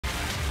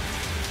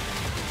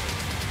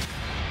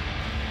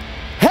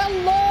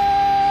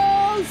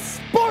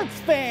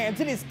fans,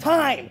 it is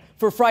time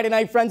for Friday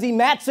Night Frenzy.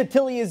 Matt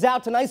Satilli is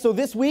out tonight, so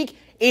this week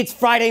it's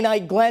Friday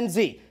Night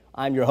Glenzy.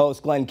 I'm your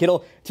host, Glenn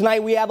Kittle.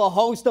 Tonight we have a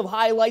host of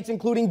highlights,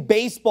 including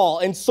baseball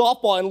and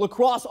softball and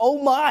lacrosse.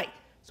 Oh my!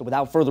 So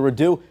without further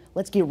ado,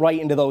 let's get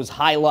right into those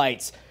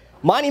highlights.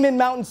 Monument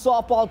Mountain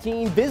softball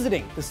team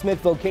visiting the Smith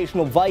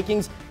Vocational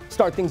Vikings.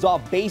 Start things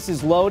off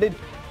bases loaded.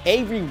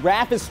 Avery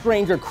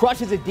Raffestranger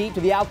crushes it deep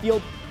to the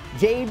outfield.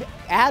 Jade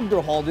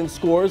Abderhalden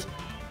scores.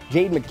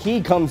 Jade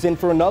McKee comes in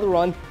for another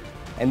run.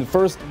 And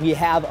first we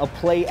have a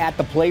play at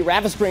the plate.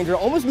 Raffestranger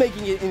almost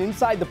making it an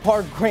inside the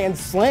park grand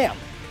slam.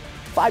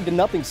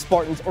 5-0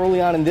 Spartans early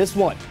on in this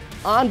one.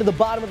 On to the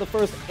bottom of the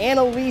first,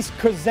 Annalise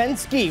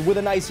Korzensky with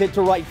a nice hit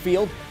to right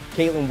field.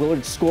 Caitlin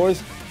Willard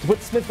scores to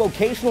put Smith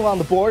Vocational on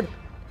the board.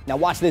 Now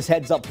watch this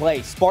heads-up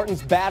play.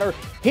 Spartans batter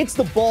hits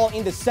the ball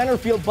into center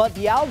field, but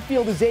the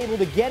outfield is able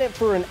to get it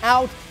for an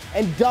out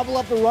and double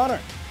up the runner.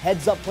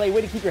 Heads-up play.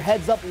 Way to keep your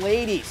heads up,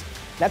 ladies.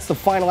 That's the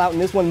final out in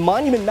this one.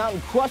 Monument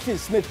Mountain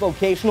crushes Smith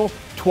Vocational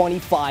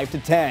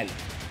 25-10.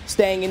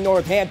 Staying in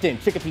Northampton,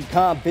 Chicopee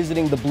Comp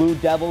visiting the Blue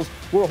Devils.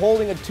 We're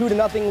holding a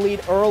 2-0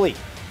 lead early.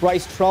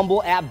 Bryce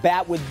Trumbull at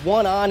bat with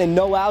one on and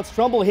no outs.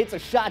 Trumbull hits a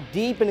shot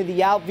deep into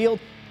the outfield.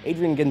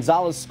 Adrian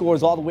Gonzalez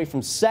scores all the way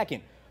from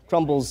second.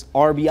 Trumbull's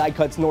RBI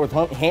cuts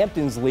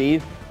Northampton's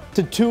lead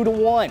to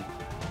 2-1.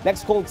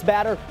 Next Colts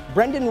batter,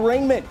 Brendan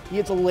Ringman. He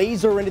hits a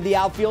laser into the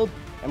outfield.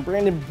 And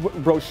Brandon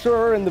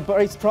Brochure and the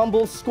Bryce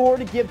Trumbull score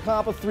to give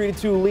Comp a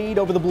 3-2 lead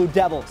over the Blue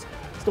Devils.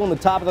 Still in the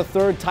top of the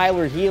third,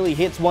 Tyler Healy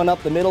hits one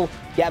up the middle.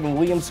 Gavin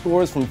Williams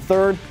scores from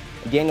third.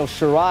 And Daniel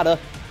Sharada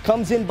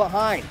comes in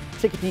behind.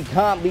 Chicopee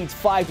Comp leads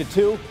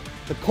 5-2.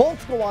 The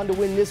Colts go on to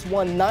win this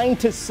one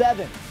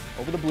 9-7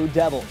 over the Blue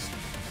Devils.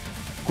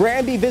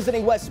 Granby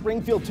visiting West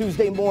Springfield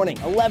Tuesday morning.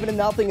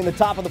 11-0 in the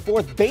top of the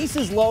fourth.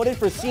 Bases loaded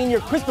for senior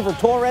Christopher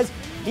Torres.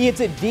 He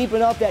hits it deep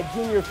enough that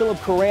junior Philip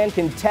Coran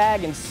can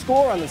tag and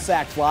score on the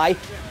sac fly.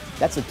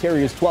 That's the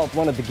Terriers' 12th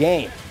run of the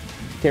game.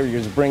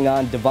 Terriers bring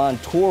on Devon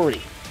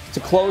Torrey. It's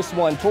a close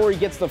one. Torrey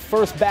gets the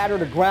first batter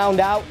to ground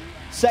out.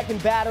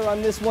 Second batter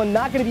on this one,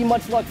 not going to be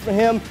much luck for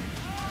him.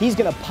 He's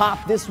going to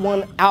pop this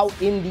one out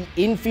in the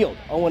infield.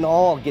 Owen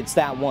All gets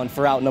that one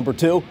for out number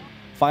 2.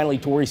 Finally,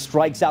 Torrey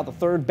strikes out the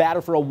third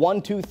batter for a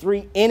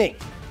 1-2-3 inning.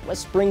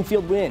 West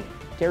Springfield win.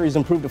 Terriers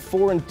improved to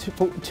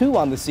 4-2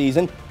 on the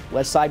season.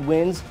 West Side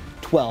wins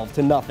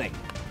 12-0.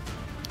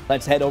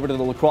 Let's head over to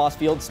the lacrosse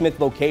field. Smith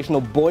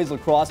Vocational boys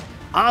lacrosse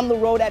on the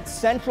road at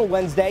Central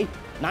Wednesday.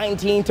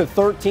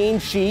 19-13.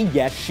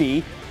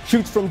 She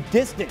shoots from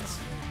distance.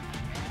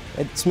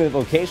 At Smith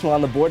Vocational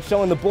on the board,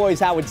 showing the boys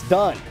how it's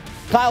done.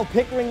 Kyle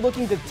Pickering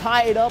looking to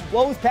tie it up.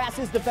 Blows past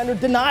his defender,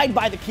 denied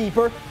by the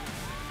keeper.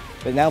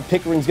 But now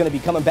Pickering's going to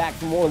be coming back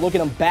for more. Look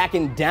at him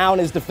backing down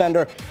his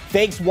defender.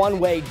 Fakes one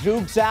way,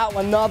 jukes out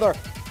another.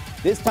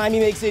 This time he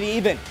makes it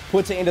even.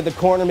 Puts it into the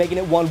corner, making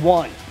it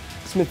 1-1.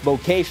 Smith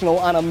Vocational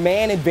on a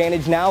man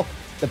advantage now.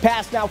 The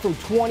pass now from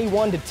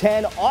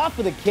 21-10 off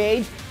of the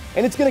cage,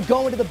 and it's going to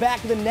go into the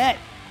back of the net.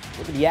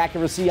 Look at the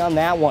accuracy on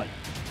that one.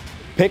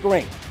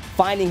 Pickering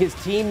finding his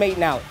teammate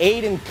now,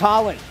 Aiden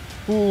Collin,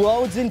 who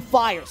loads and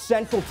fires.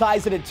 Central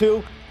ties it at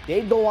 2.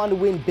 They go on to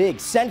win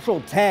big.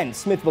 Central 10,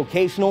 Smith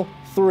Vocational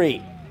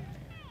 3.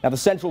 Now the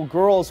Central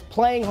girls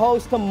playing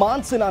host to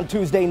Monson on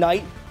Tuesday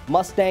night.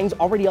 Mustangs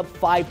already up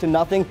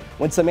 5-0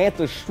 when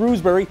Samantha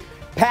Shrewsbury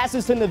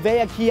passes to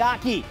Nevaeh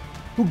Kiaki,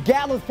 who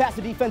gallops past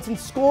the defense and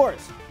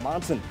scores.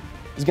 Monson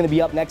is going to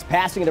be up next,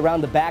 passing it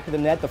around the back of the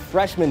net. The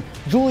freshman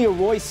Julia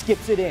Roy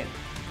skips it in.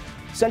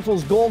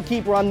 Central's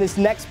goalkeeper on this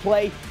next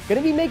play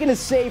going to be making a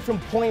save from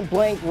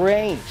point-blank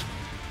range.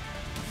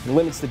 It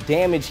limits the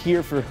damage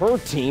here for her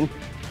team.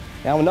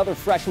 Now another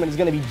freshman is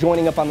going to be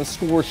joining up on the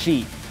score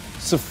sheet.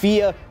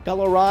 Sophia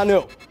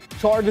Galarano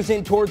charges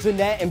in towards the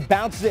net and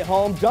bounces it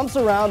home, jumps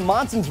around.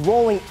 Monson's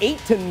rolling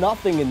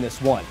 8-0 in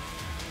this one.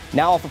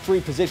 Now off a free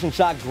position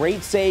shot,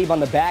 great save on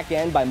the back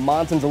end by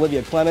Monson's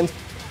Olivia Clemens.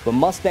 The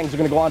Mustangs are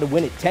going to go on to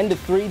win it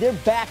 10-3. They're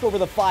back over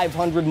the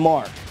 500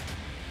 mark.